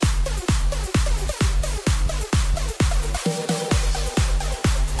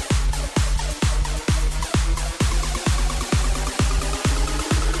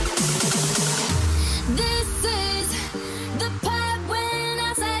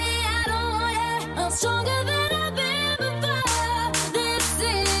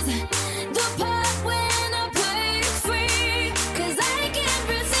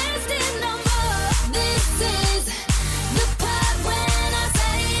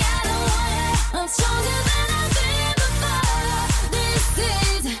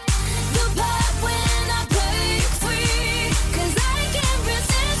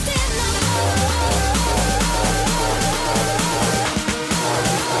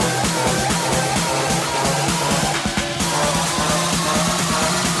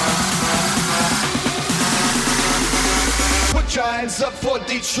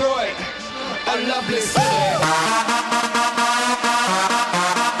Detroit, a lovely city.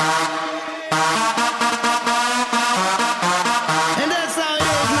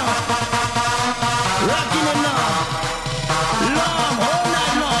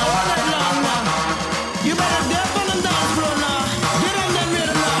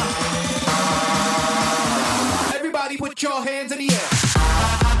 Put your hands in the air.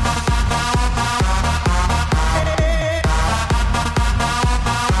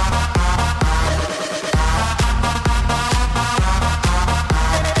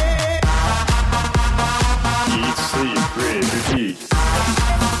 Eat, sleep, breathe, repeat.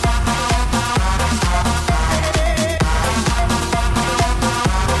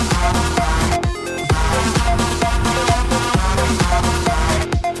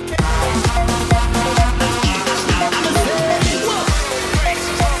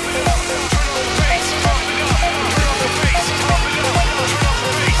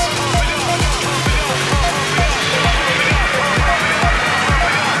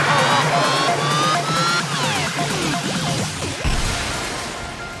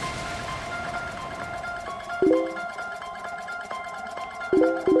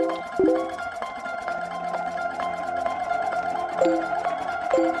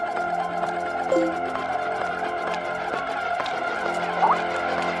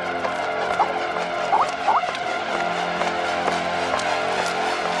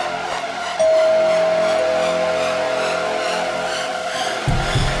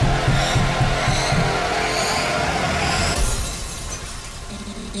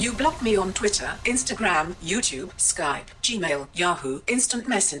 Block me on Twitter, Instagram, YouTube, Skype, Gmail, Yahoo, Instant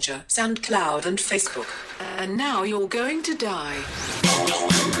Messenger, SoundCloud and Facebook. And now you're going to die.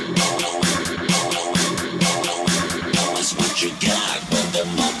 That's what you got when the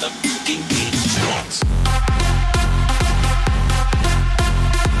motherfucking beat drops.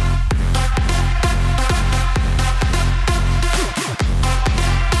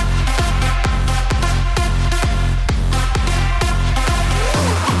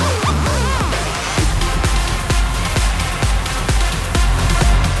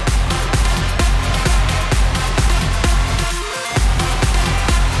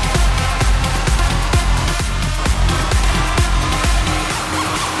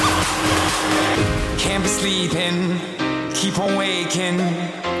 Sleeping, keep on waking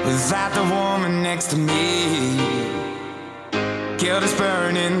without the woman next to me. Guilt is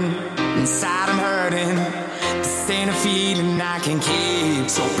burning, inside I'm hurting. This ain't a feeling I can keep.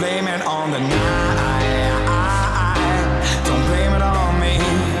 So blame it on the night. Don't blame it on me.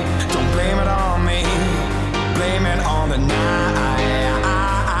 Don't blame it on me. Blame it on the night.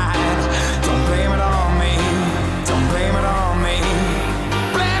 Don't blame it on me. Don't blame it on me.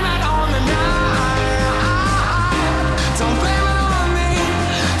 Blame it on the night. Don't blame it on me,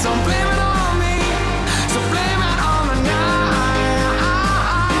 don't blame it on me, so blame it on the night.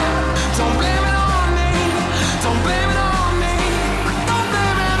 Don't blame it on me, don't blame it on me, don't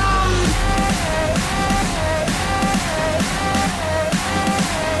blame it on me.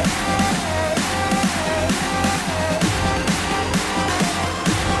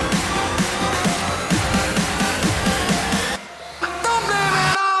 Don't blame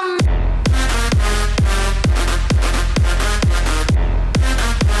it on me.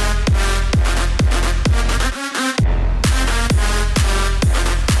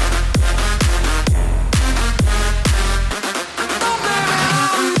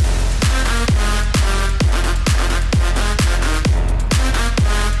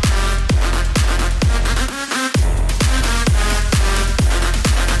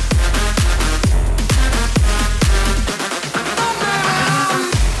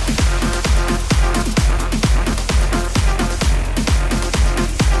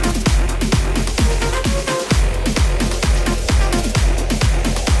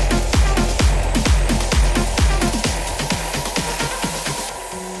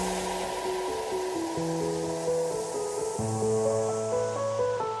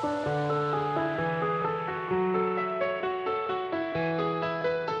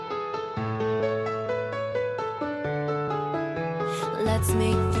 Let's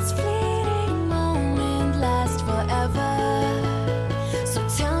make this fleeting moment last forever. So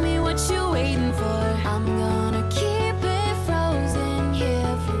tell me what you're waiting for. I'm gonna keep it frozen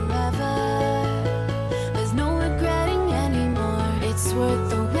here forever. There's no regretting anymore. It's worth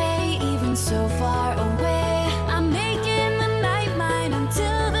the wait, even so far away. I'm making the night mine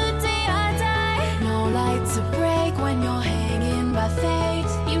until the day I die. No light to break when you're hanging by fate.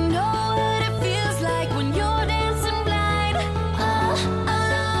 You know what it feels like when you're dancing blind. All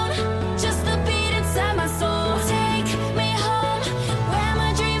alone, just the beat inside my soul. Take me home, where my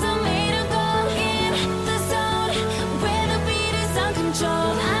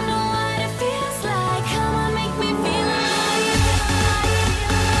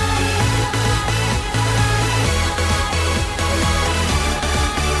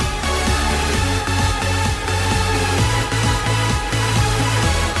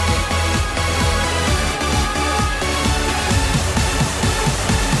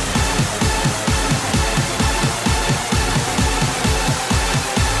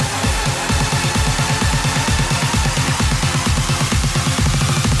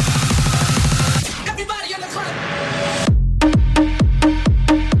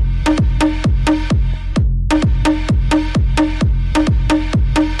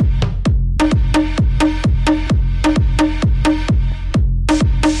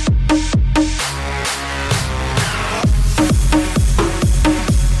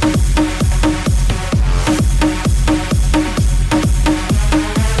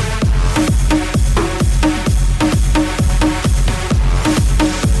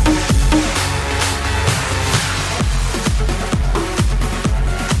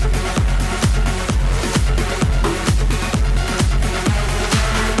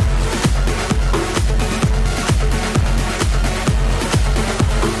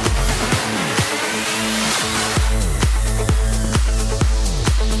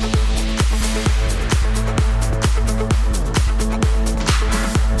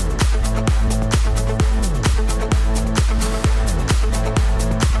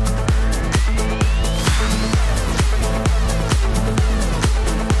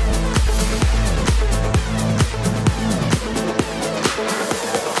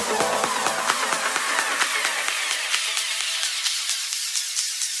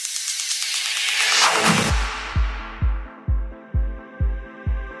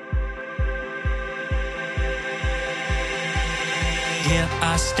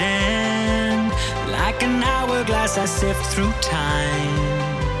hourglass I sift through time,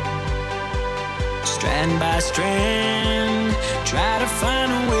 strand by strand, try to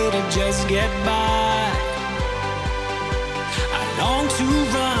find a way to just get by. I long to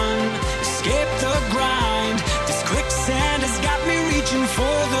run, escape the grind. This quicksand has got me reaching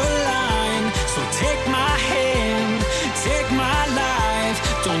for the line. So take my hand, take my life.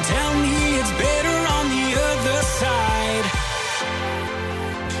 Don't tell me it's better on the other side.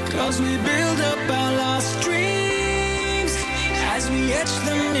 'Cause we build up our lost dreams as we etch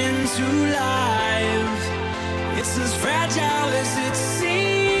them into life. It's as fragile as it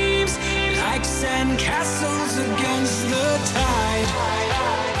seems, like sand castles against the tide.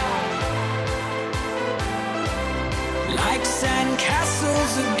 Like sand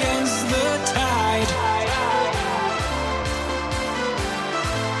castles against the tide.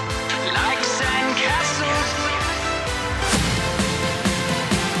 Like sand castles.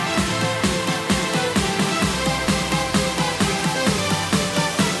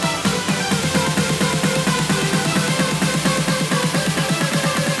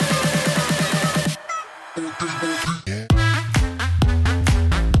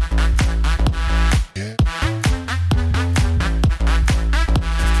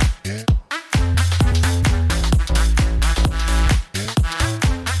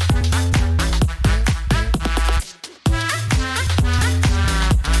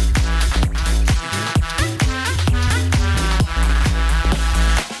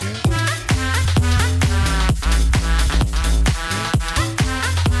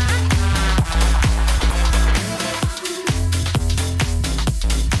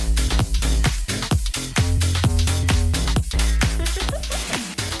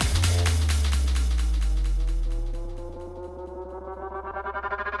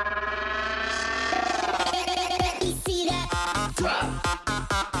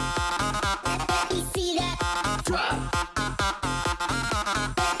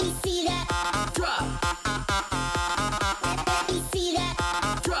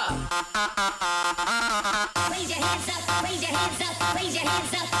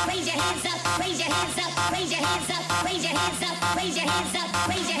 Raise your hands up,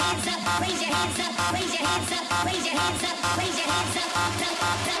 raise your hands up, raise your hands up, raise your hands up, raise your hands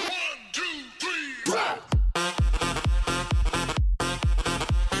up.